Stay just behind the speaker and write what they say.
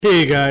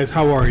Hey guys,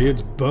 how are you?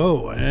 It's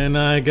Bo, and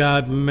I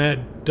got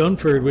Matt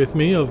Dunford with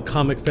me of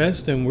Comic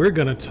Fest, and we're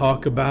going to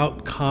talk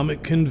about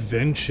comic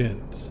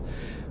conventions.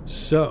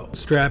 So,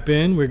 strap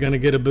in, we're going to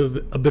get a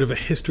bit of a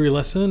history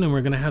lesson, and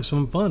we're going to have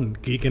some fun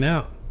geeking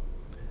out.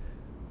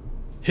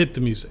 Hit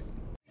the music.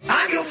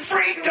 I'm your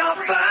freak of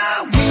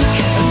the week,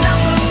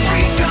 another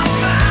freak of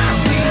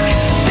the week,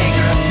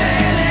 bigger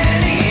than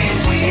any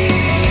week.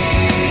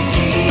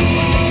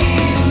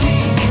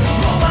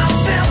 Roll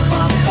myself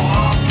up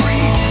for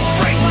free,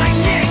 break my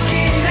neck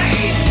in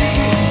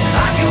Hastings.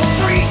 I'm your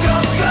freak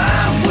of the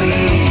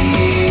week.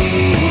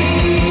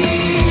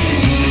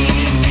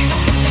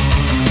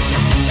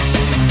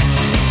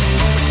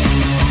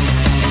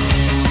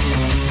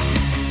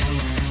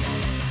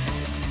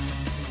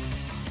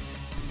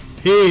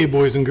 Hey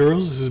boys and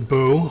girls, this is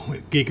Bo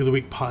with Geek of the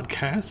Week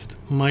podcast.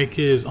 Mike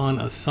is on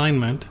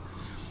assignment.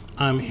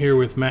 I'm here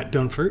with Matt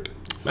Dunford.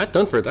 Matt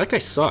Dunford, that guy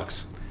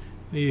sucks.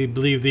 I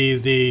believe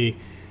he's the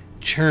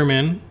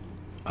chairman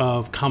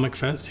of Comic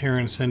Fest here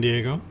in San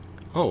Diego.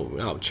 Oh,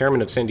 wow,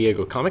 chairman of San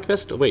Diego Comic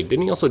Fest. Wait,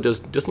 doesn't he also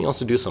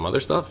do some other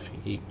stuff?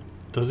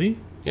 Does he?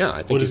 Yeah,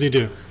 I think. What does he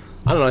do?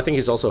 I don't know. I think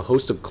he's also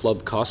host of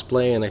Club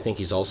Cosplay, and I think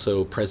he's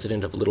also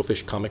president of Little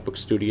Fish Comic Book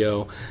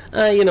Studio.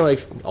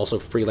 Also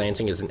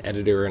freelancing as an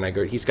editor, and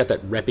he's got that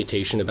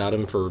reputation about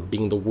him for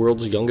being the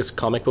world's youngest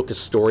comic book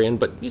historian.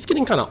 But he's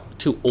getting kind of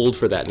too old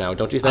for that now,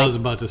 don't you think? I was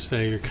about to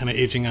say you're kind of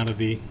aging out of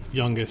the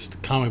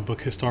youngest comic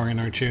book historian,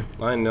 aren't you?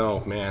 I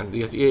know, man.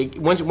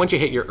 Once you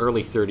hit your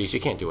early 30s,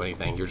 you can't do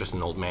anything. You're just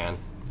an old man.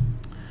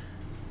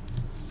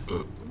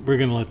 We're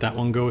gonna let that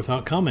one go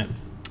without comment.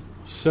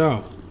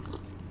 So,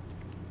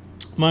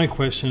 my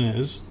question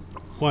is,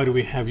 why do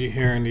we have you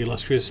here in the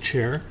illustrious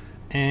chair?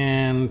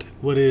 And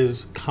what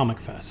is Comic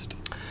Fest?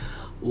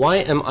 Why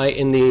am I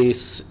in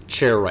this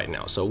chair right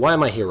now? So why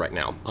am I here right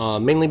now?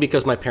 Mainly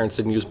because my parents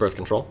didn't use birth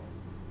control.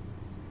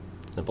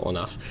 Simple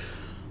enough.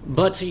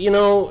 But,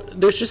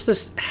 there's just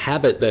this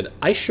habit that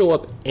I show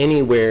up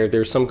anywhere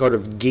there's some kind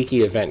of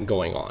geeky event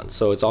going on.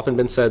 So it's often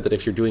been said that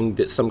if you're doing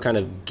some kind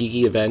of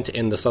geeky event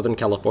in the Southern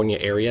California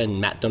area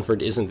and Matt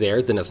Dunford isn't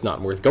there, then it's not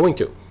worth going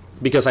to.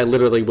 Because I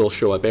literally will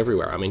show up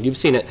everywhere. I mean, you've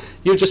seen it.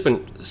 You've just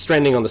been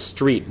stranding on the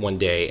street one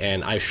day,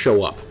 and I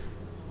show up.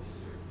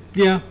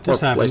 Yeah,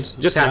 just happens.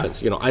 Just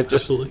happens. I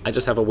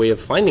just have a way of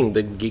finding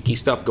the geeky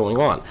stuff going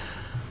on.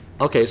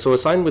 Okay, so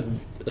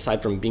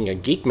aside from being a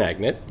geek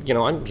magnet,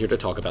 I'm here to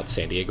talk about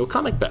San Diego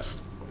Comic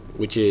Fest,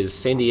 which is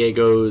San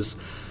Diego's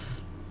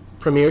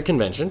premier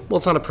convention. Well,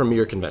 it's not a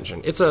premier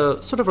convention. It's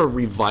a sort of a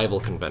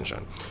revival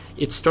convention.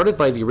 It started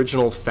by the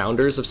original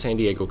founders of San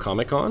Diego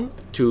Comic-Con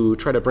to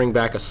try to bring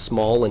back a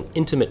small and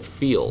intimate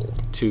feel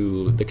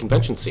to the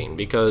convention scene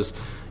because,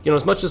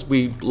 as much as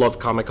we love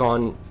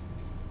Comic-Con,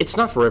 it's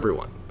not for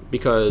everyone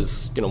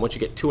because, once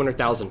you get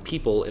 200,000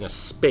 people in a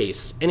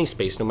space, any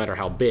space, no matter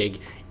how big,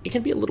 it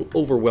can be a little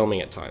overwhelming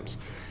at times.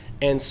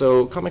 And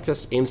so Comic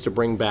Fest aims to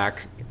bring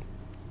back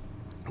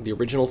the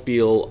original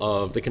feel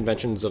of the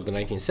conventions of the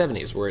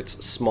 1970s, where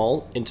it's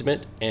small,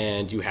 intimate,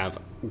 and you have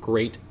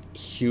great,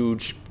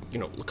 huge,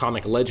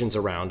 comic legends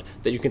around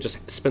that you can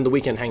just spend the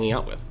weekend hanging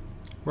out with.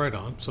 Right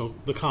on. So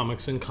the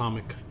comics and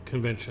comic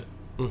convention.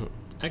 Mm-hmm.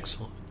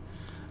 Excellent.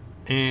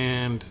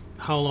 And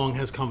how long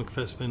has Comic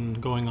Fest been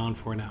going on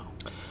for now?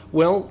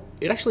 Well,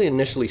 it actually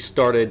initially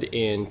started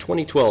in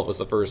 2012 as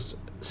the first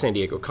San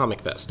Diego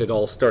Comic Fest. It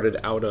all started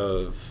out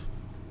of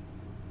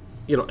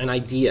an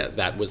idea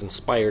that was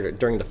inspired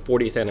during the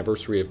 40th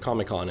anniversary of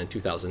Comic-Con in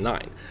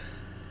 2009.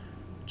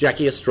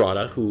 Jackie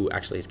Estrada, who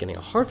actually is getting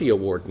a Harvey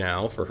Award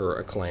now for her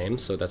acclaim,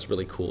 so that's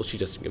really cool.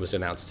 It was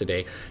announced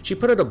today. She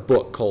put out a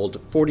book called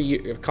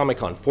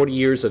Comic-Con, 40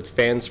 Years of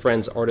Fans,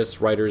 Friends,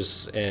 Artists,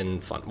 Writers,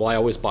 and Fun. Well, I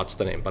always botch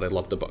the name, but I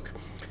love the book.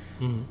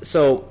 Mm-hmm.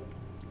 So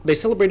they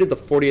celebrated the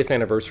 40th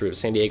anniversary of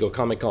San Diego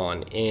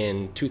Comic-Con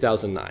in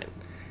 2009.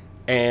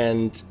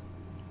 And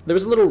there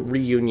was a little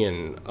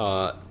reunion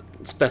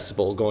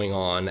festival going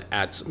on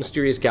at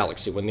Mysterious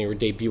Galaxy when they were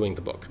debuting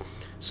the book.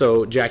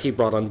 So Jackie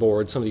brought on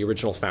board some of the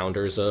original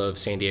founders of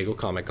San Diego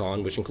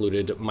Comic-Con, which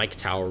included Mike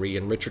Towery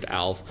and Richard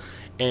Alf,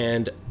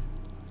 and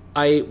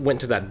I went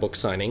to that book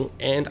signing,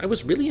 and I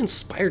was really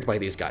inspired by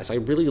these guys. I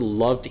really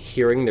loved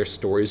hearing their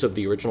stories of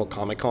the original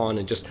Comic-Con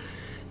and just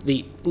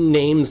the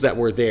names that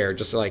were there,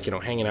 just like,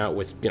 hanging out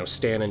with,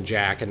 Stan and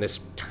Jack in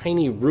this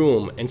tiny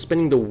room and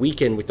spending the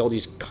weekend with all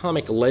these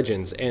comic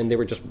legends, and they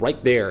were just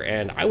right there,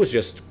 and I was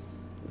just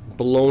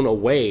blown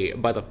away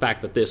by the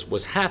fact that this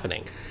was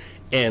happening,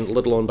 and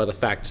let alone by the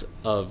fact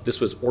of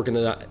this was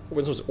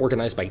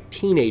organized by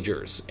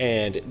teenagers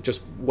and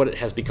just what it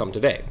has become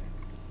today.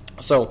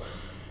 So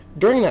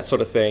during that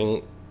sort of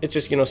thing, it's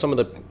just, some of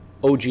the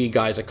OG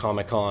guys at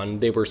Comic-Con,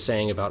 they were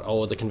saying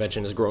about, the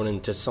convention has grown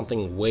into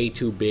something way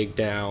too big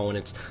now, and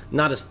it's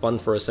not as fun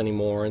for us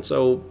anymore. And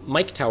so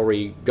Mike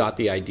Towery got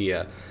the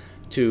idea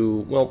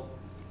to,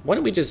 why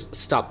don't we just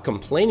stop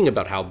complaining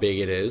about how big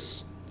it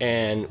is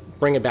and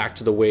bring it back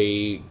to the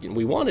way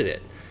we wanted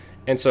it.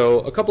 And so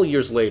a couple of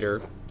years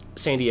later,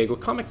 San Diego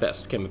Comic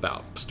Fest came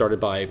about, started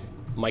by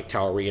Mike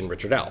Towery and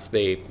Richard Alf.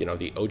 They,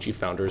 the OG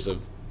founders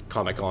of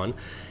Comic-Con,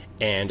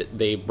 and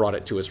they brought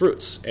it to its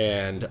roots.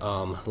 And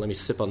let me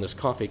sip on this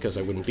coffee because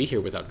I wouldn't be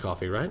here without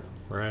coffee, right?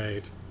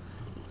 Right.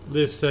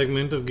 This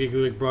segment of Geeky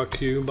League brought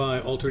to you by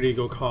Altered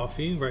Ego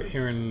Coffee, right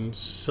here in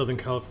Southern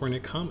California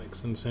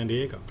Comics in San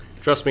Diego.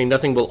 Trust me,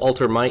 nothing will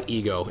alter my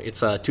ego.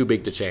 It's too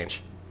big to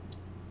change.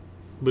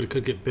 But it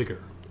could get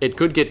bigger. It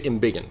could get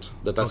embiggened,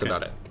 but that's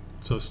about it.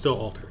 So still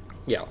altered.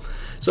 Yeah.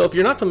 So if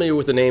you're not familiar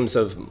with the names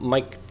of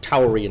Mike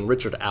Towery and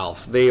Richard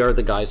Alf, they are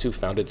the guys who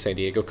founded San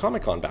Diego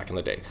Comic-Con back in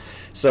the day.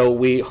 So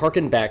we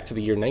harken back to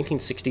the year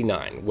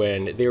 1969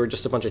 when they were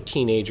just a bunch of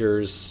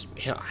teenagers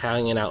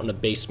hanging out in a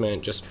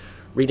basement, just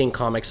reading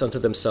comics unto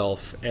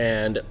themselves.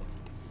 And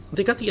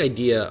they got the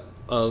idea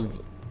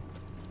of,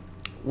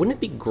 wouldn't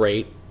it be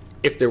great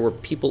if there were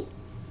people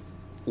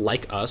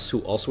like us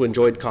who also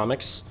enjoyed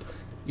comics?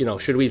 You know,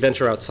 should we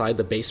venture outside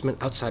the basement,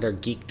 outside our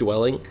geek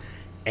dwelling,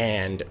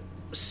 and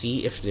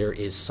see if there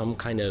is some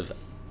kind of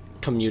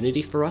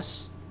community for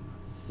us?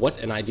 What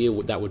an idea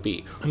that would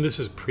be. And this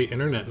is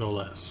pre-internet, no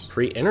less.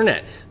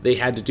 Pre-internet. They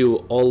had to do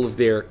all of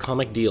their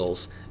comic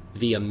deals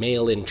via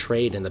mail-in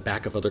trade in the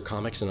back of other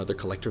comics and other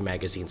collector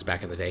magazines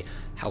back in the day.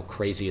 How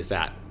crazy is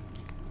that?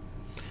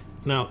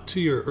 Now,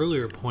 to your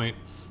earlier point,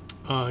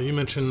 you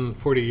mentioned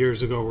 40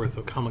 years ago worth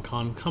of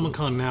Comic-Con.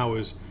 Comic-Con now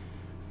is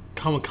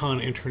Comic-Con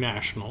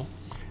International.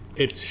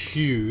 It's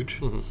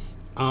huge.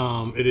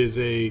 It is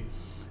a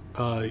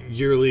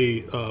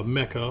yearly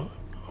mecca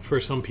for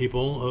some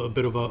people, a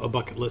bit of a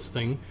bucket list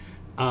thing.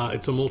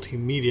 It's a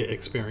multimedia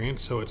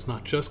experience, so it's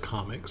not just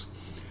comics.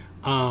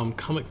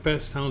 Comic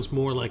Fest sounds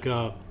more like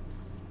a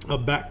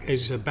back, as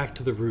you said, back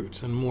to the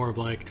roots, and more of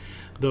like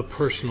the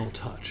personal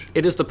touch.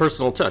 It is the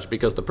personal touch,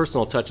 because the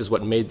personal touch is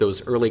what made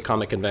those early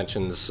comic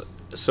conventions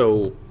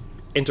so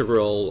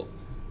integral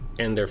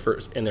in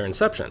their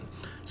inception.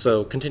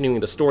 So continuing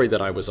the story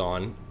that I was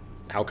on,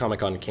 how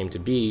Comic-Con came to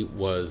be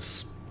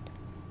was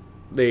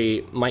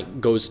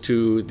Mike goes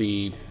to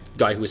the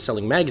guy who was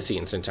selling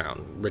magazines in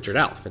town, Richard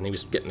Alf, and he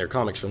was getting their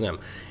comics from them.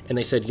 And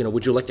they said,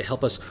 would you like to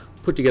help us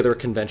put together a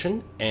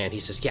convention? And he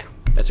says, yeah,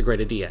 that's a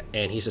great idea.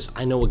 And he says,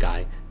 I know a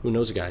guy who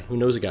knows a guy who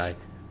knows a guy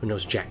who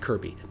knows Jack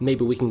Kirby.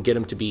 Maybe we can get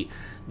him to be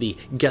the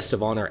guest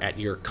of honor at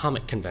your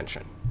comic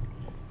convention.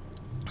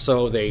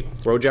 So they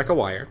throw Jack a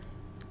wire,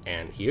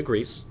 and he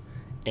agrees,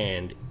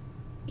 and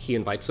he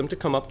invites them to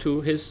come up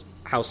to his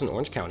house in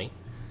Orange County.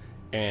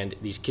 And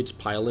these kids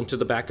pile into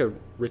the back of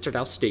Richard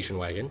Alf's station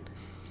wagon,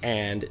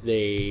 and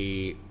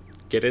they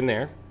get in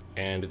there,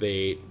 and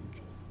they,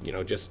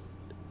 just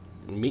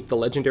meet the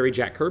legendary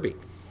Jack Kirby.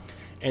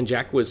 And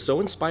Jack was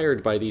so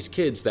inspired by these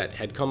kids that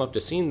had come up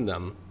to see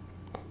them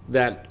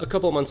that a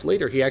couple of months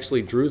later, he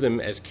actually drew them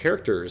as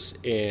characters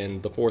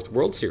in the Fourth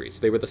World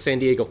Series. They were the San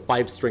Diego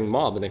Five-String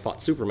Mob, and they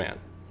fought Superman.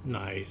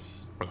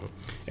 Nice.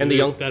 And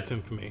that's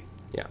infamy.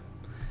 Yeah.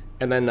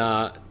 And then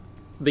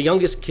the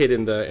youngest kid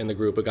in the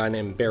group, a guy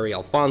named Barry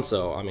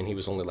Alfonso, he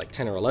was only like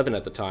 10 or 11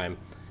 at the time.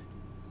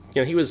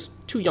 He was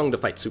too young to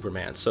fight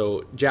Superman,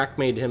 so Jack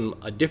made him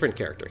a different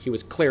character. He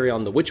was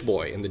Clarion the Witch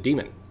Boy and the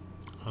Demon.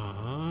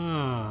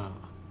 Ah,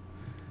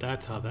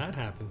 that's how that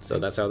happened. So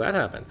that's how that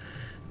happened.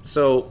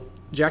 So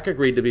Jack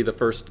agreed to be the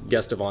first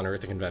guest of honor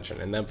at the convention.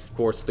 And then, of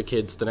course, the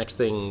kids, the next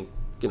thing,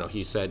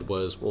 he said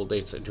was, well,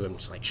 they said to him,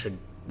 should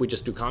we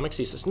just do comics?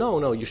 He says,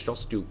 no, you should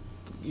also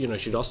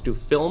do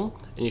film,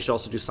 and you should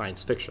also do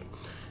science fiction.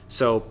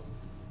 So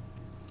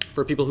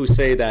for people who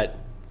say that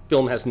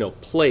film has no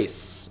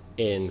place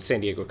in San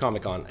Diego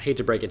Comic-Con, I hate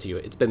to break it to you,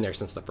 it's been there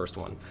since the first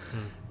one.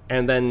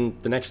 And then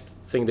the next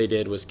thing they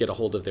did was get a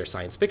hold of their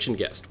science fiction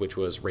guest, which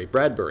was Ray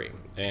Bradbury.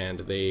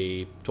 And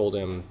they told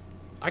him,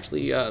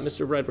 actually,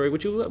 Mr. Bradbury,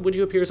 would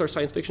you appear as our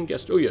science fiction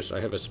guest? Oh, yes, I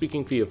have a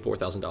speaking fee of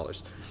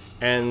 $4,000.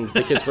 And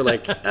the kids were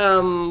like, we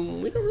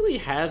don't really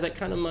have that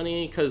kind of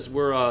money because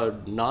we're a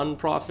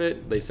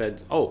non-profit. They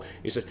said,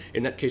 he said,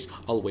 in that case,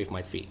 I'll waive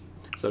my fee.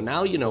 So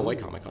now you know why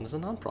Comic-Con is a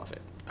non-profit.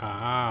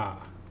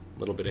 Ah. A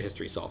little bit of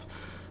history solved.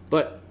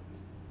 But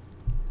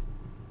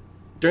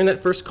during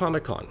that first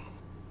Comic-Con,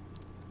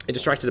 it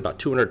attracted about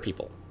 200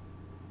 people.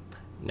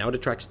 Now it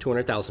attracts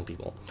 200,000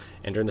 people.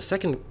 And during the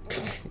second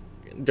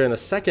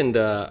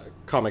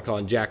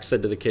Comic-Con, Jack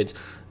said to the kids,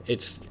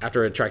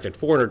 after it attracted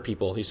 400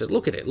 people, he said,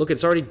 look,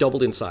 it's already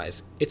doubled in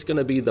size. It's going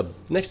to be the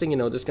next thing you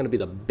know, this is going to be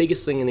the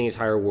biggest thing in the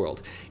entire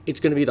world. It's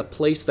going to be the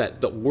place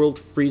that the world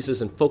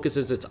freezes and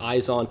focuses its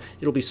eyes on.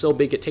 It'll be so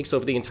big, it takes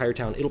over the entire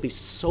town. It'll be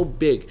so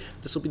big.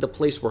 This will be the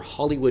place where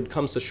Hollywood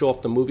comes to show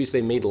off the movies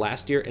they made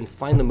last year and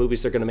find the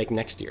movies they're going to make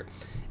next year.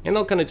 And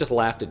they'll kind of just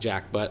laughed at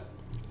Jack, but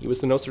he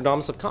was the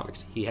Nostradamus of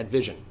comics. He had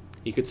vision.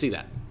 He could see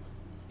that.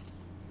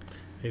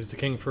 He's the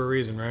king for a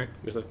reason, right?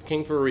 He's the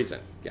king for a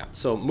reason, yeah.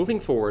 So moving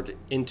forward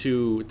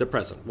into the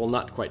present, well,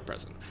 not quite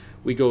present,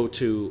 we go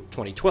to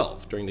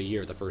 2012, during the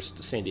year of the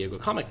first San Diego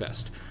Comic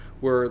Fest,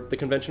 where the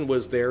convention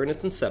was there in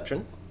its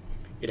inception.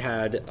 It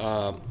had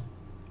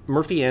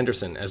Murphy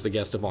Anderson as the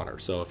guest of honor.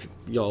 So if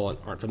y'all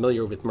aren't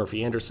familiar with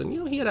Murphy Anderson,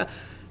 he had a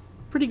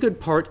pretty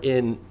good part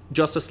in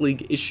Justice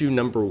League issue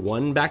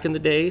 #1 back in the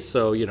day.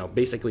 So,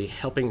 basically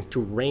helping to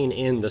rein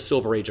in the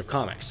Silver Age of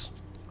comics.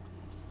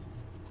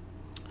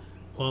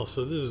 Well,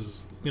 so this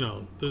is,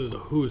 this is a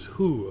who's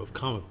who of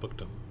comic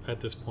bookdom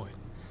at this point.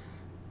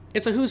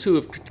 It's a who's who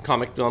of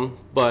comicdom,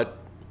 but,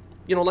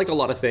 like a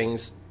lot of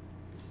things,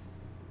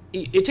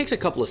 it takes a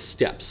couple of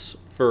steps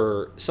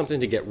for something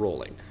to get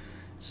rolling.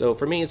 So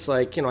for me, it's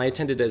like, I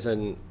attended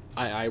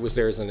I was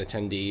there as an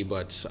attendee,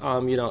 but,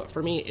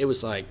 for me, it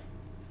was like,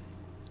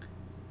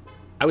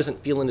 I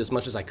wasn't feeling as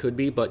much as I could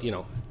be, but,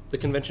 the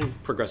convention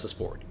progresses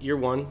forward. Year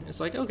 1, it's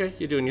like, okay,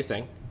 you're doing your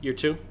thing. Year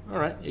 2, all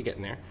right, you're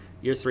getting there.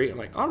 Year 3, I'm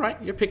like, all right,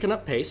 you're picking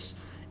up pace.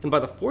 And by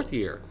the 4th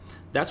year,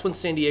 that's when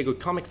San Diego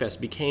Comic Fest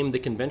became the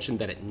convention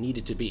that it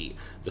needed to be.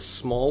 The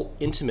small,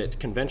 intimate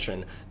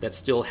convention that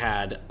still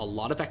had a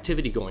lot of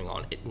activity going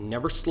on. It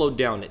never slowed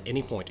down at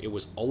any point. It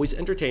was always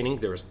entertaining.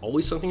 There was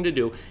always something to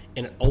do.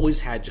 And it always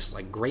had just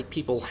like great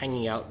people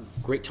hanging out,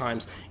 great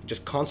times,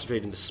 just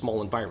concentrated in this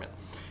small environment.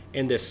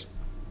 And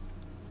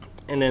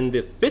then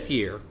the 5th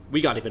year, we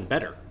got even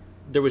better.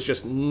 There was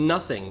just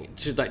nothing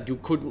to that you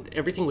couldn't,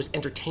 everything was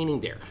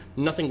entertaining there.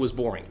 Nothing was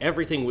boring.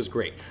 Everything was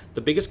great.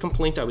 The biggest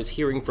complaint I was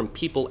hearing from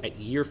people at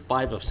year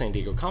 5 of San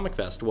Diego Comic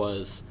Fest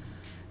was,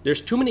 there's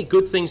too many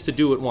good things to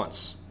do at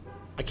once.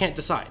 I can't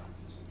decide.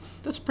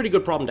 That's a pretty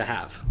good problem to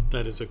have.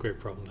 That is a great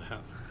problem to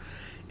have.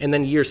 And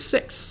then year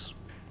 6.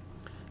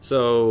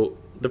 So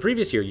the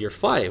previous year, year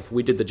 5,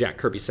 we did the Jack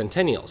Kirby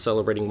Centennial,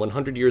 celebrating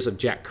 100 years of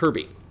Jack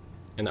Kirby.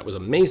 And that was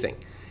amazing.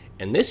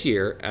 And this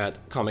year at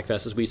Comic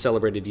Fest, as we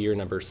celebrated year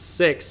number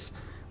 6,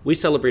 we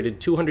celebrated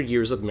 200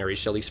 years of Mary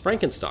Shelley's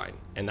Frankenstein.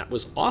 And that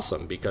was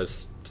awesome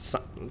because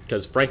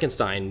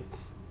Frankenstein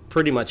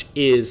pretty much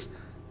is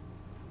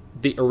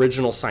the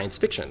original science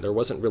fiction. There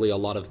wasn't really a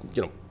lot of,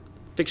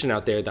 fiction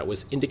out there that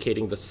was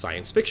indicating the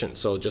science fiction.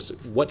 So just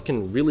what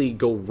can really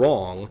go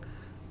wrong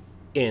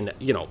in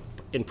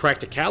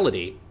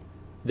practicality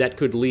that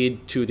could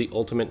lead to the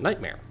ultimate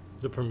nightmare.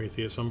 The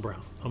Prometheus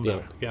umbrella.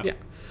 Yeah.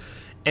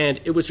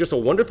 And it was just a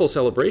wonderful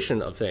celebration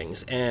of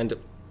things. And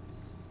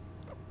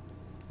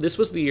this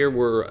was the year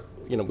where,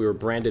 we were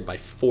branded by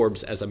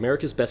Forbes as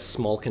America's best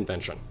small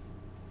convention.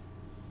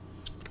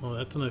 Well,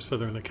 that's a nice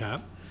feather in the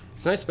cap.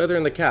 It's a nice feather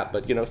in the cap,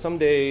 but,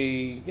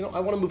 someday, I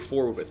want to move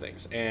forward with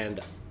things.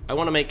 And I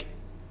want to make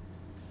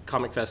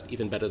Comic Fest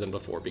even better than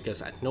before,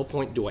 because at no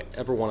point do I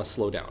ever want to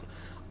slow down.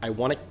 I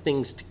want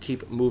things to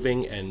keep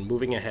moving and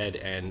moving ahead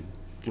and,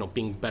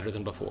 being better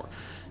than before.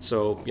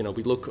 So,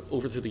 we look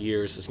over through the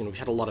years, we've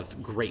had a lot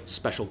of great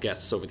special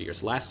guests over the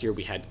years. Last year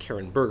we had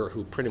Karen Berger,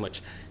 who pretty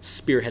much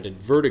spearheaded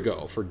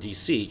Vertigo for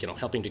DC,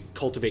 helping to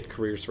cultivate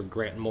careers for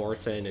Grant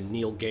Morrison and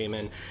Neil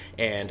Gaiman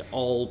and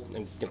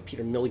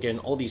Peter Milligan,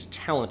 all these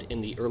talent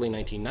in the early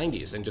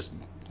 1990s, and just,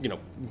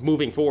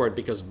 moving forward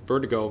because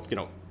Vertigo,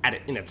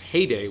 in its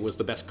heyday was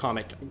the best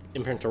comic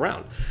imprint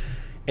around.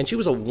 And she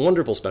was a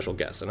wonderful special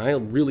guest, and I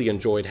really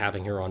enjoyed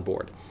having her on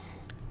board.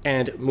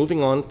 And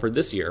moving on for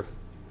this year,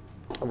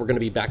 we're going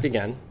to be back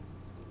again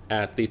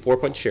at the 4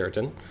 Point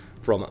Sheraton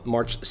from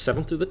March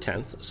 7th through the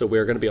 10th. So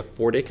we're going to be a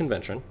 4-day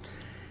convention.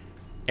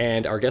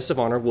 And our guest of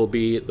honor will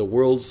be the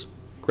world's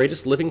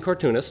greatest living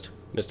cartoonist,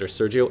 Mr.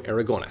 Sergio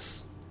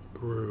Aragones.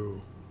 Gru.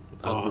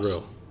 Awesome.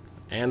 Gru.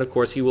 And of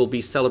course, he will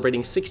be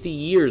celebrating 60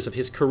 years of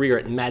his career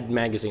at Mad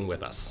Magazine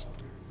with us.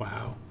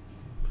 Wow.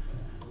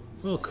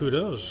 Well,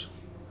 kudos.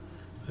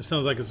 It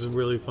sounds like it's a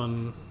really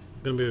fun,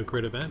 going to be a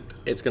great event.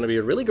 It's going to be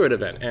a really great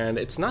event, and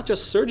it's not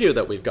just Sergio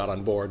that we've got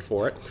on board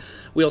for it.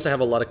 We also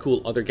have a lot of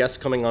cool other guests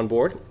coming on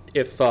board.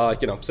 If,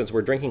 since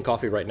we're drinking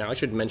coffee right now, I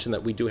should mention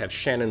that we do have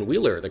Shannon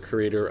Wheeler, the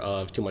creator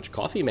of Too Much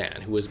Coffee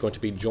Man, who is going to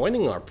be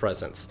joining our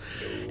presence.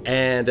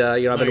 And,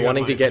 I've been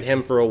wanting to get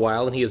him for a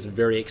while, and he is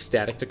very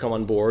ecstatic to come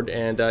on board.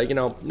 And,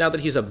 now that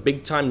he's a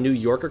big-time New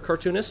Yorker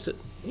cartoonist,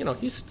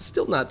 he's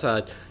still not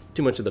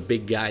too much of the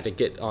big guy to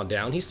get on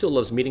down. He still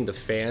loves meeting the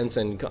fans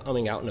and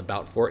coming out and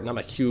about for it, and I'm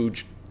a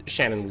huge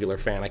Shannon Wheeler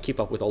fan. I keep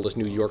up with all this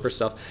New Yorker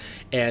stuff,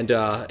 and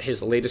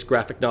his latest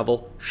graphic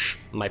novel, Shh,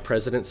 My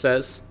President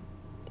Says,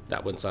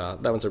 that one's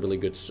a really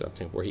good stuff,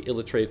 where he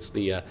illustrates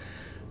the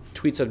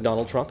tweets of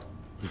Donald Trump.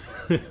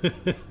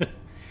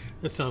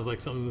 That sounds like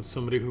something that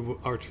somebody who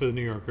arts for the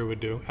New Yorker would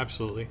do.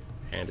 Absolutely.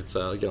 And it's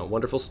a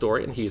wonderful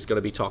story, and he's going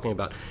to be talking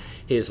about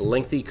his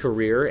lengthy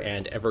career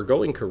and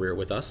ever-going career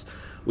with us.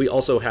 We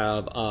also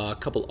have a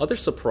couple other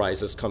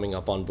surprises coming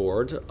up on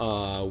board.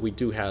 We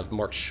do have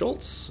Mark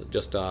Schultz,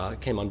 just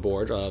came on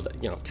board of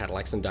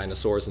Cadillacs and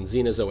Dinosaurs and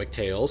Xenozoic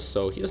Tales,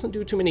 so he doesn't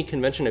do too many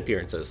convention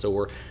appearances, so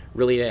we're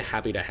really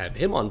happy to have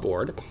him on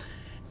board.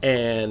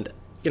 And,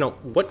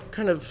 what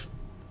kind of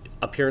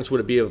appearance would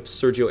it be of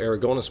Sergio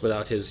Aragones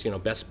without his,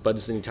 best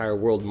buds in the entire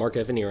world, Mark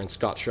Evanier and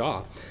Scott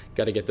Shaw?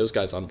 Got to get those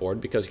guys on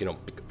board because,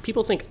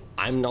 people think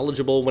I'm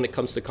knowledgeable when it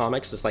comes to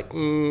comics. It's like,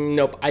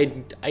 nope,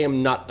 I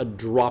am not a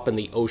drop in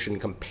the ocean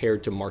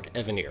compared to Mark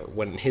Evanier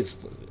when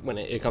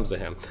it comes to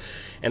him.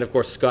 And of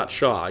course, Scott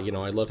Shaw,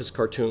 I love his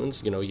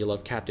cartoons. You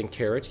love Captain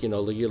Carrot, you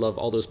love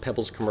all those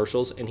Pebbles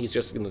commercials, and he's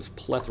just in this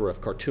plethora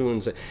of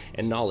cartoons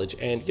and knowledge.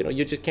 And,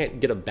 you just can't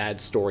get a bad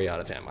story out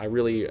of him. I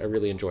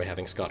really enjoy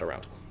having Scott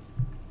around.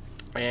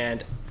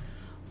 And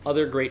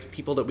other great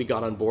people that we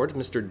got on board,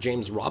 Mr.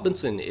 James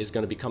Robinson is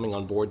going to be coming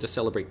on board to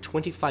celebrate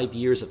 25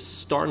 years of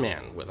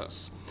Starman with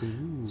us.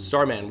 Ooh.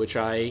 Starman, which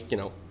I,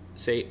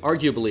 say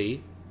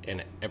arguably,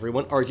 and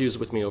everyone argues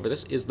with me over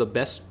this, is the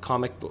best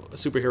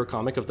superhero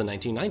comic of the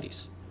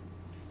 1990s.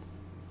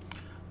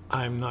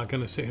 I'm not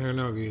going to sit here and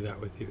argue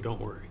that with you.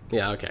 Don't worry.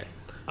 Yeah, okay.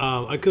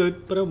 I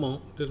could, but I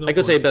won't. There's no I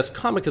could say best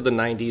comic of the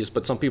 90s,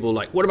 but some people are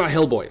like, what about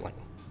Hellboy? Like,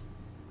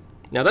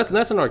 now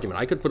that's an argument.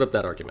 I could put up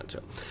that argument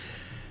too.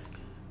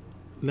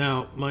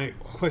 Now, my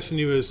question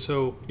to you is,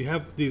 so you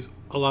have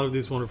a lot of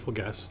these wonderful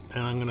guests,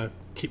 and I'm going to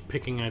keep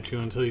picking at you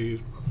until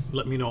you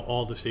let me know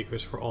all the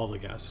secrets for all the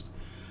guests.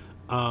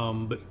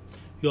 But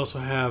you also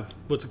have,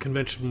 what's a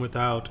convention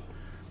without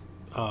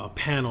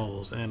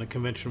panels, and a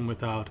convention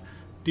without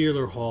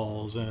dealer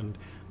halls and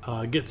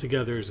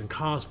get-togethers and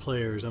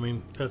cosplayers. I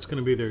mean, that's going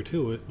to be there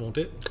too, won't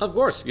it? Of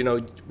course.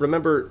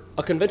 Remember,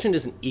 a convention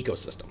is an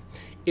ecosystem.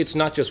 It's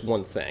not just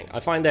one thing.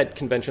 I find that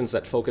conventions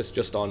that focus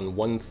just on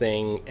one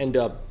thing end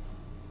up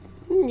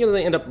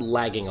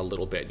lagging a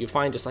little bit. You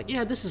find it's like,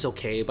 yeah, this is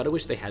okay, but I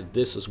wish they had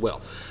this as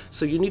well.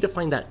 So you need to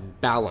find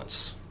that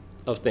balance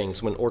of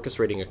things when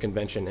orchestrating a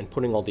convention and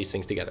putting all these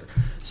things together.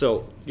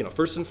 So,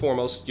 first and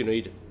foremost, you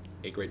need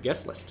a great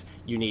guest list.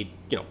 You need,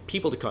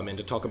 people to come in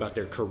to talk about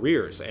their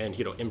careers and,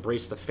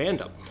 embrace the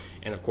fandom.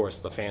 And of course,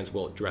 the fans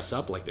will dress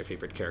up like their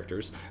favorite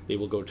characters. They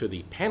will go to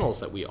the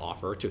panels that we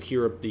offer to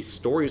hear these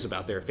stories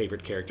about their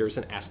favorite characters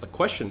and ask the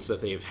questions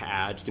that they've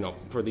had,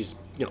 for these,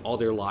 all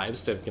their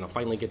lives to,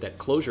 finally get that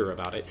closure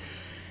about it.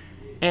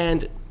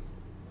 And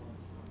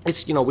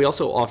it's, we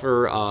also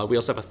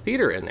have a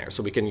theater in there,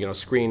 so we can,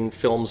 screen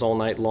films all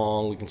night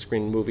long. We can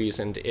screen movies,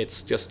 and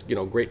it's just,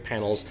 great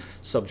panels,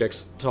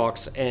 subjects,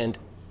 talks, and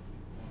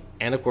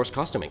of course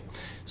costuming.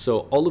 So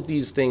all of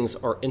these things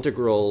are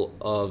integral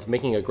of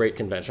making a great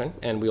convention,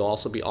 and we'll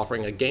also be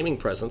offering a gaming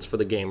presence for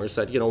the gamers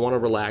that want to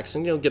relax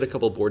and get a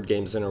couple board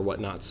games in or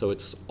whatnot. So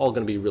it's all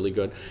going to be really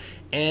good,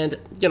 and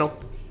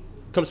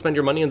come spend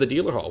your money in the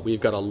dealer hall. We've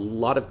got a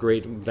lot of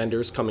great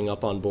vendors coming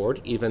up on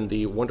board. Even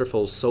the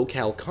wonderful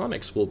SoCal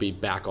Comics will be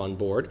back on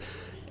board.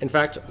 In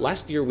fact,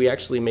 last year we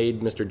actually made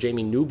Mr.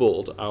 Jamie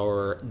Newbold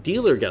our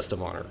dealer guest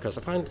of honor, because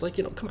I find,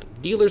 come on,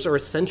 dealers are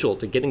essential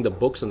to getting the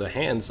books in the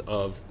hands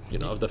of,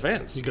 of the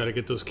fans. You got to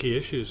get those key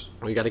issues.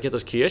 We got to get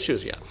those key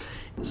issues, yeah.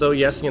 So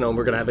yes, we're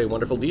going to have a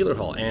wonderful dealer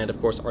hall, and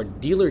of course our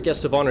dealer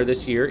guest of honor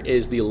this year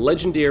is the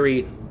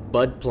legendary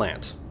Bud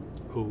Plant.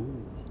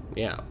 Ooh.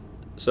 Yeah.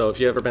 So if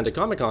you've ever been to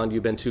Comic-Con,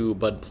 you've been to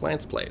Bud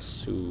Plant's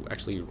place, who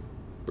actually,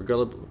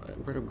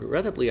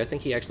 regrettably, I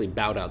think he actually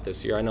bowed out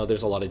this year. I know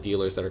there's a lot of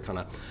dealers that are kind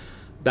of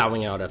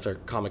bowing out after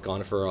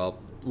Comic-Con for a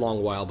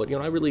long while, but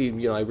I really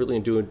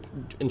do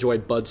enjoy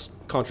Bud's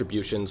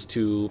contributions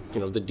to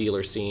the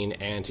dealer scene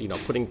and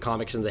putting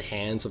comics in the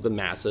hands of the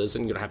masses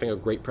and having a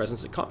great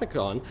presence at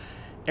Comic-Con.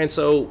 And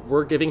so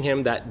we're giving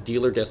him that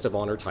dealer guest of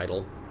honor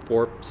title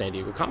for San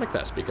Diego Comic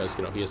Fest because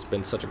he has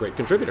been such a great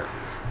contributor.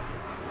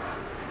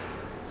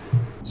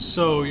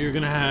 So you're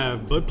going to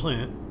have Bud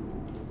Plant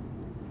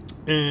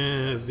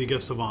as the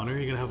guest of honor.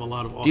 You're going to have a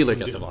lot of awesome dealer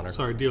guest of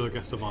honor. Dealer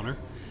guest of honor.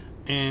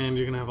 And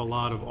you're going to have a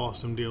lot of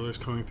awesome dealers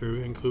coming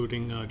through,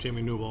 including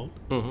Jamie Newbold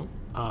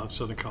of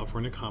Southern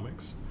California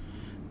Comics,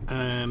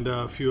 and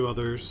a few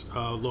others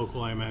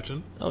local, I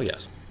imagine. Oh,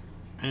 yes.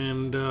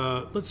 And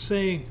let's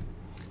say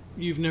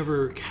you've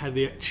never had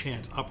the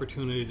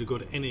opportunity to go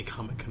to any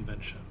comic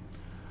convention.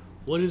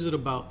 What is it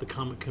about the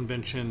comic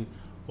convention?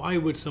 Why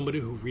would somebody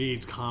who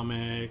reads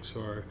comics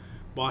or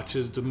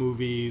watches the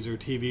movies or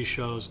TV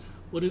shows,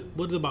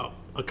 what about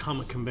a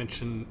comic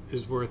convention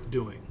is worth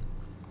doing?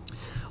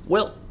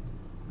 Well,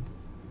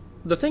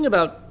 the thing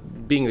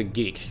about being a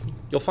geek,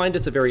 you'll find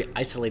it's a very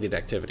isolated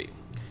activity.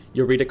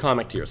 You read a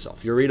comic to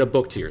yourself, you read a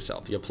book to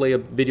yourself, you play a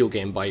video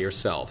game by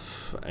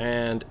yourself,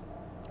 and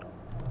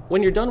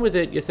when you're done with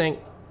it, you think,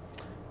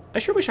 I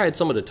sure wish I had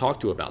someone to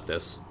talk to about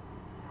this.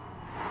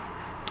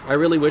 I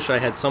really wish I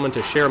had someone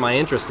to share my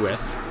interest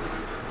with.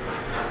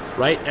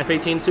 Right,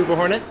 F-18 Super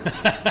Hornet?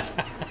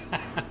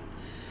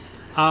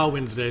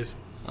 Wednesdays.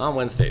 On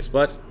Wednesdays,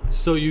 but...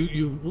 So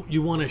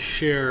you want to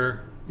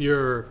share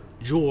your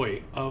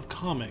joy of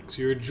comics,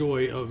 your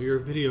joy of your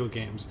video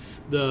games,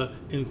 the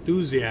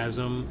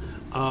enthusiasm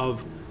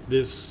of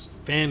this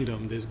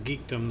fandom, this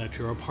geekdom that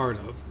you're a part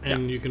of.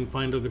 And you can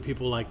find other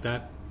people like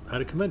that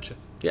at a convention.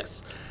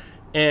 Yes.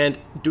 And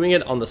doing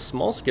it on the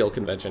small scale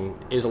convention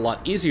is a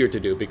lot easier to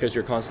do because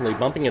you're constantly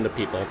bumping into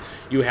people.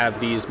 You have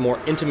these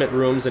more intimate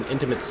rooms and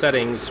intimate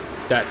settings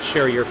that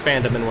share your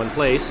fandom in one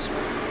place.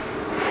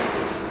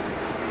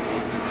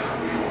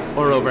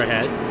 Or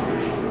overhead.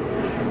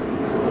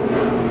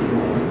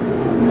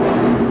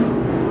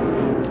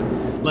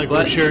 Like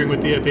we're sharing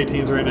with the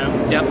F-18s right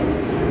now? Yep.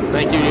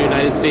 Thank you,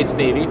 United States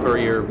Navy, for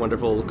your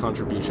wonderful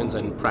contributions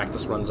and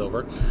practice runs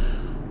over.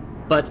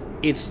 But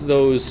it's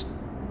those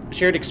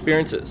shared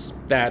experiences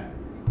that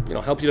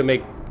help you to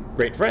make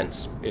great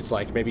friends. It's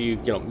like maybe you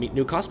meet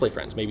new cosplay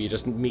friends. Maybe you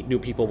just meet new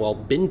people while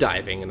bin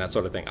diving and that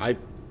sort of thing.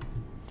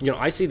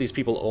 I see these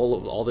people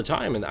all the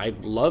time, and I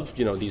love,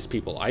 these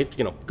people. I,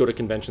 go to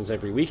conventions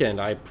every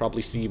weekend. I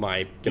probably see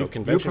my,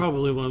 convention. You're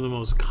probably one of the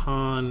most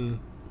con-centric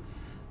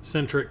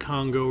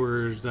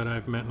con-goers that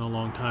I've met in a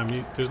long time.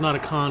 There's not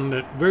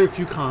a very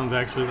few cons,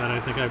 actually, that I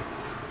think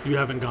you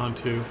haven't gone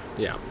to.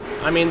 Yeah.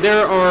 I mean,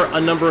 there are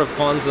a number of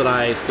cons that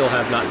I still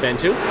have not been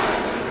to.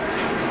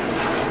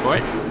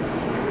 Right?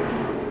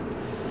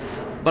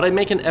 But I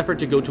make an effort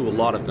to go to a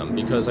lot of them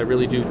because I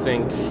really do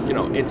think,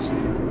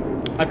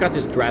 I've got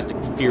this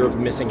drastic fear of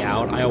missing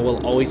out. I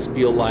will always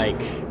feel like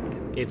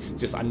it's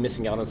just I'm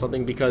missing out on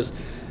something because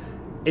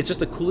it's just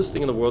the coolest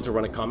thing in the world to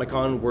run a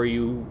Comic-Con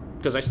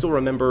because I still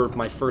remember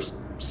my first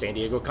San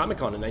Diego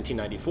Comic-Con in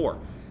 1994.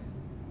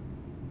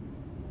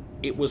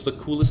 It was the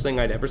coolest thing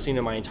I'd ever seen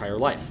in my entire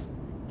life.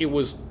 It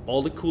was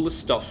all the coolest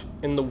stuff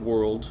in the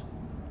world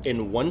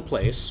in one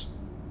place,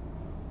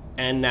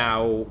 and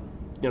now,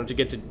 to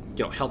get to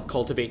help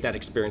cultivate that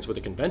experience with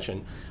a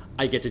convention,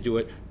 I get to do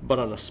it, but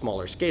on a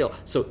smaller scale.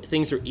 So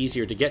things are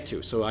easier to get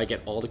to. So I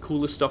get all the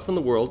coolest stuff in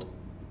the world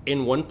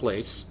in one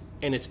place,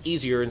 and it's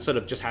easier instead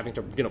of just having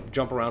to,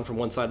 jump around from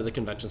one side of the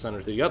convention center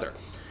to the other.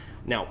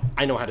 Now,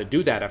 I know how to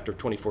do that after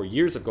 24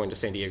 years of going to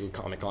San Diego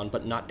Comic-Con,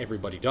 but not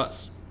everybody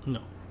does.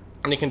 No.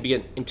 And it can be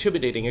an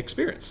intimidating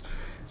experience.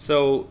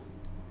 So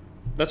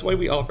that's why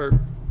we offer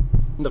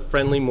the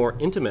friendly, more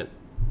intimate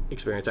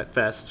experience at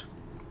Fest,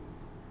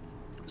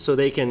 so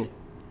they can,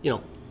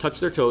 touch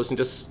their toes and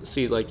just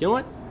see, like,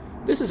 what?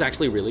 This is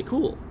actually really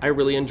cool. I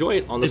really enjoy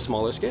it on the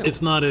smaller scale.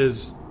 It's not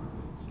as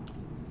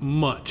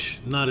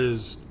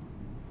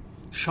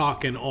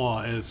shock and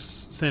awe as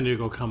San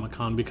Diego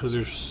Comic-Con because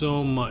there's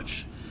so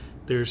much.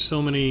 There's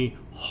so many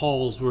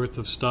halls worth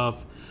of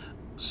stuff.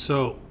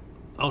 So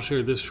I'll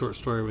share this short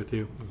story with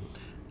you.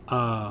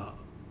 A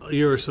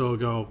year or so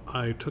ago,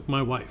 I took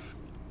my wife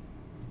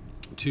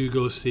to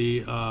go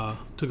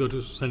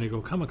to San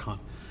Diego Comic-Con.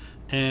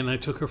 And I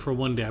took her for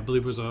one day. I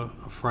believe it was a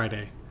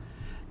Friday.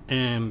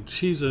 And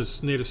she's a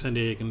native San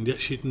Diegan, yet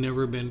she'd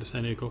never been to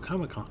San Diego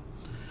Comic-Con.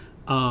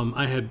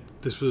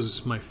 This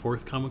was my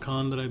 4th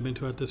Comic-Con that I've been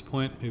to at this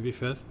point, maybe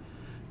 5th.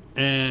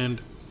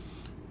 And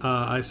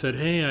I said,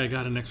 hey, I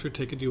got an extra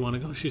ticket. Do you want to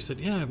go? She said,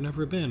 yeah, I've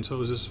never been. So it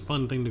was this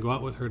fun thing to go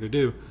out with her to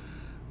do.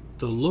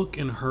 The look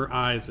in her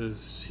eyes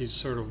as she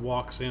sort of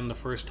walks in the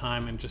first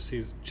time and just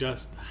sees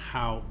just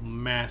how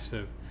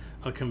massive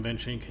a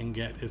convention can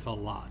get is a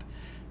lot.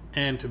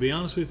 And to be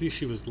honest with you,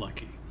 she was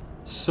lucky.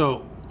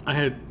 So I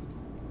had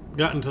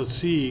gotten to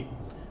see,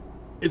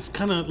 it's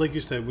kind of like you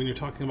said, when you're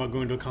talking about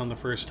going to a con the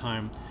first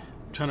time,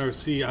 trying to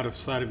see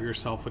outside of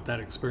yourself what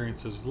that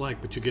experience is like,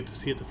 but you get to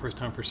see it the first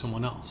time for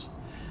someone else.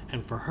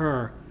 And for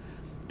her,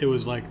 it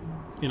was like,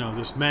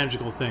 this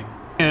magical thing.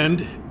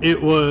 And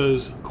it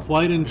was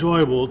quite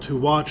enjoyable to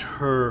watch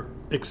her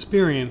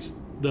experience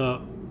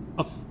a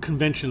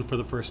convention for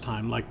the first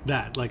time like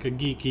that, like a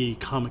geeky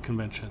comic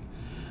convention.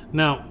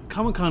 Now,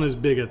 Comic-Con is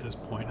big at this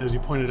point, as you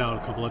pointed out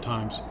a couple of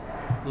times.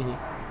 Mm-hmm.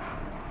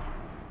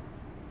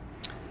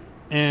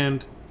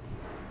 And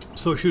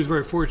so she was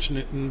very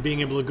fortunate in being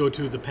able to go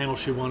to the panel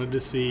she wanted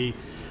to see,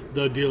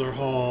 the dealer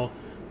hall,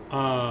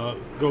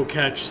 go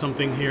catch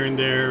something here and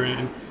there,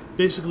 and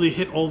basically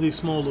hit all these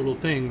small little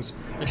things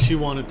that she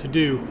wanted to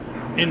do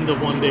in the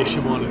one day she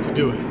wanted to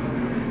do it.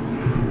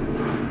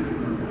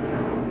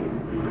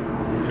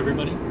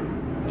 Everybody?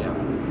 Yeah.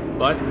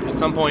 But at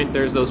some point,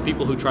 there's those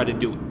people who try to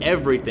do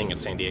everything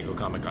at San Diego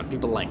Comic-Con,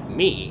 people like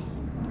me,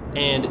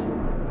 and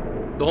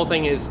the whole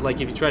thing is,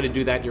 like, if you try to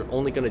do that, you're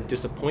only going to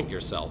disappoint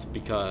yourself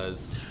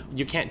because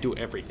you can't do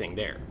everything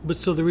there. But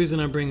so the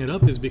reason I bring it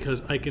up is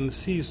because I can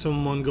see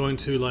someone going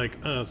to, like,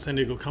 San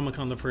Diego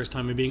Comic-Con the first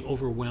time and being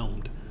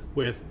overwhelmed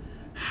with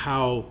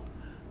how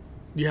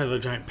you have a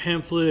giant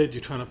pamphlet,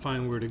 you're trying to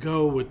find where to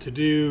go, what to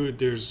do,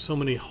 there's so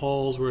many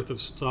halls worth of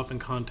stuff and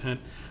content,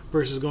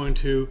 versus going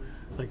to,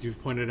 like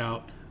you've pointed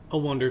out, a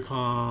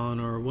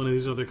WonderCon or one of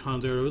these other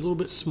cons that are a little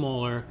bit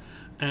smaller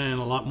and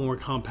a lot more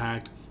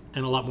compact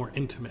and a lot more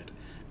intimate.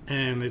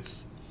 And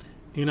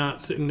you're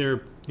not sitting there,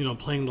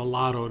 playing the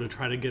lotto to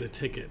try to get a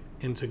ticket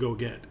in to go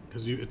get,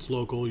 because it's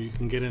local. You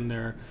can get in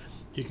there,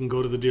 you can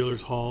go to the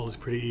dealer's hall. It's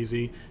pretty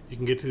easy. You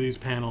can get to these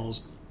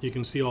panels. You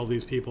can see all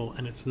these people,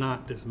 and it's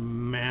not this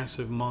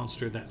massive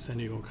monster that San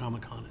Diego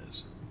Comic-Con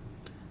is.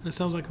 And it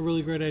sounds like a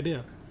really great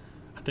idea.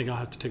 I think I'll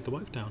have to take the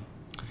wife down.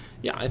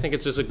 Yeah, I think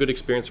it's just a good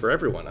experience for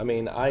everyone. I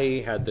mean, I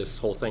had this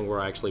whole thing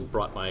where I actually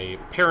brought my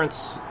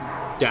parents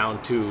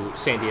down to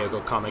San Diego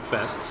Comic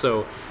Fest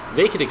so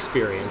they could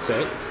experience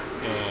it,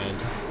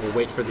 and we'll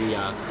wait for the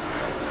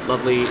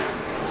lovely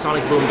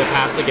Sonic Boom to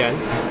pass again.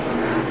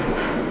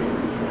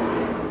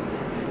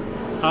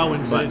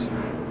 Wednesdays.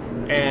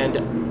 And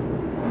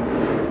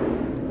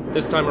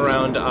this time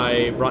around,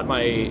 I brought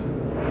my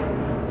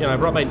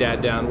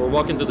dad down. We're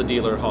walking to the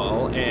dealer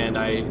hall, and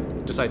I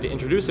decided to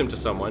introduce him to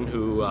someone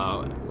who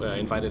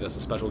invited us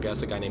a special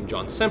guest, a guy named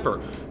John Semper,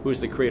 who is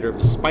the creator of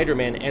the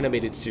Spider-Man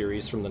animated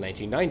series from the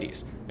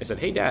 1990s. I said,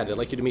 hey Dad, I'd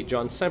like you to meet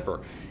John Semper.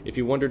 If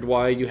you wondered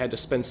why you had to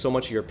spend so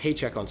much of your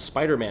paycheck on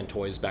Spider-Man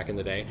toys back in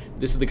the day,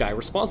 this is the guy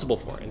responsible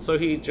for it. And so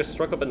he just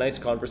struck up a nice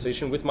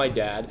conversation with my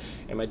dad,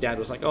 and my dad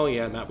was like, oh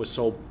yeah, Matt was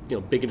so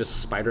big into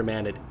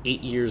Spider-Man at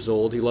 8 years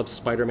old. He loved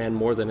Spider-Man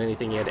more than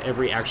anything. He had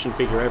every action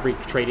figure, every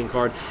trading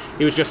card.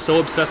 He was just so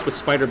obsessed with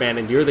Spider-Man,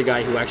 and you're the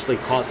guy who actually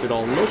caused it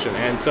all in motion.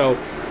 And so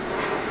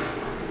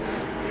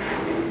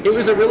it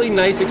was a really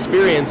nice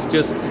experience,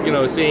 just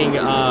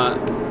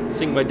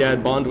seeing my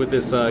dad bond with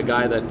this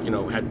guy that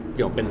had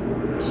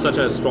been such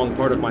a strong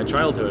part of my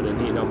childhood.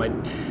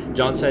 And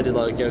John said,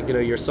 like,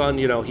 your son,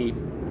 he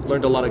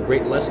learned a lot of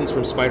great lessons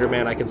from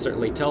Spider-Man. I can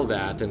certainly tell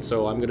that. And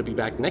so I'm going to be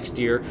back next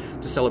year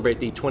to celebrate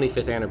the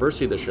 25th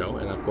anniversary of the show.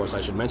 And of course, I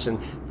should mention,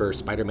 for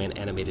Spider-Man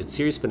animated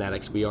series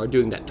fanatics, we are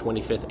doing that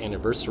 25th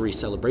anniversary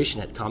celebration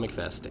at Comic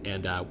Fest,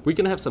 and we're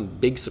going to have some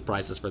big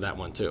surprises for that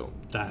one too.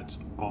 That's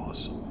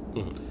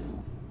awesome.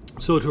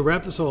 So to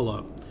wrap this all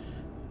up,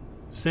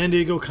 San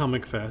Diego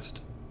Comic Fest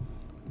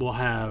will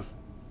have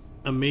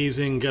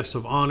amazing guest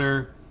of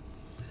honor,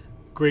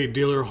 great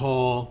dealer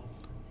hall,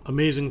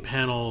 amazing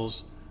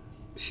panels,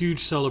 huge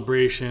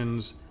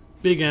celebrations,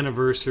 big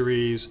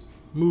anniversaries,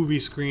 movie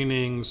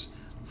screenings,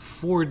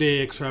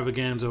 4-day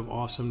extravaganza of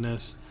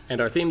awesomeness.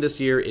 And our theme this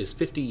year is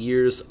 50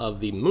 years of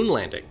the moon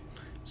landing.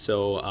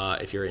 So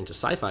if you're into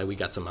sci-fi, we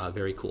got some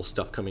very cool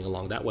stuff coming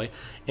along that way.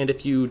 And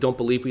if you don't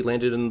believe we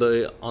landed on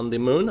the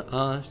moon,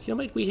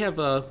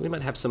 we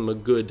might have some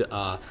good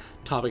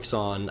topics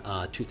on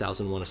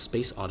 2001: A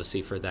Space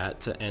Odyssey for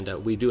that. And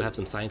we do have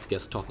some science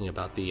guests talking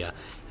about the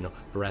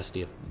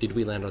veracity of, did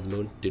we land on the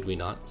moon? Did we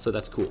not? So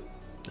that's cool.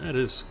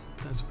 That's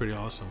pretty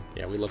awesome.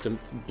 Yeah, we love to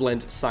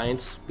blend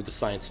science with the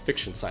science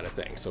fiction side of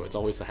things. So it's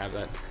always to have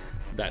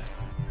that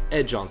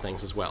edge on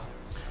things as well.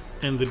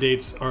 And the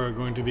dates are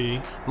going to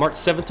be March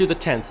 7th through the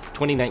 10th,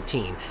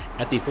 2019,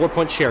 at the 4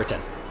 Point Sheraton.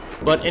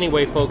 But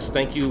anyway, folks,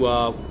 thank you,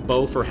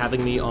 Bo, for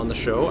having me on the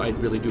show. I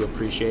really do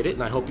appreciate it,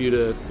 and I hope you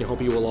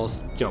will all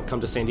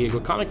come to San Diego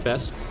Comic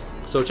Fest.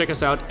 So check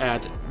us out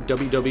at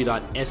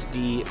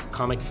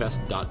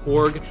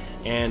www.sdcomicfest.org,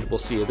 and we'll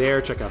see you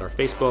there. Check out our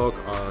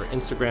Facebook, our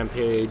Instagram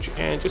page,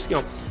 and just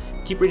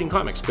keep reading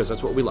comics, because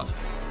that's what we love.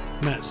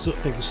 Matt,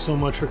 thank you so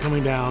much for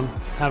coming down,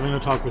 having a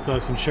talk with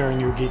us, and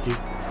sharing your geeky.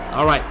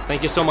 All right.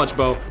 Thank you so much,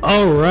 Bo.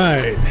 All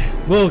right.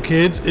 Well,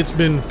 kids, it's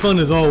been fun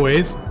as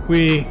always.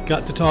 We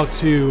got to talk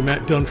to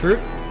Matt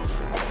Dunford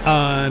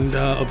and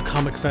of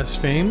Comic Fest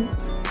fame,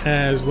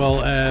 as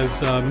well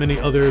as many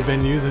other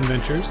venues and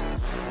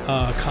ventures.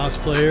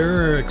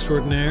 Cosplayer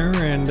extraordinaire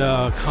and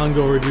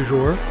congoer du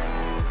jour.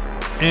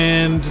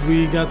 And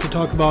we got to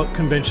talk about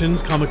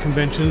conventions, comic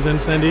conventions in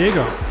San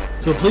Diego.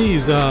 So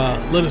please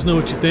let us know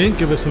what you think.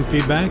 Give us some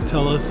feedback.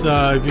 Tell us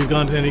if you've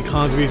gone to any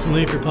cons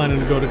recently, if you're planning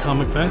to go to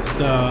Comic Fest,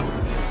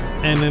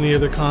 and any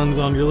other cons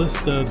on your list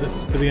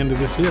for the end of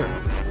this year.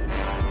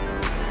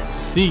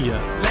 See ya.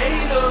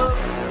 Later,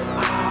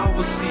 I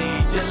will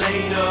see you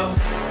later.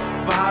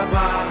 Bye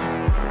bye,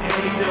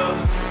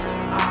 hater.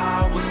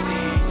 I will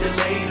see you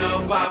later.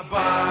 Bye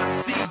bye,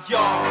 see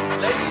y'all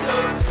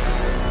later.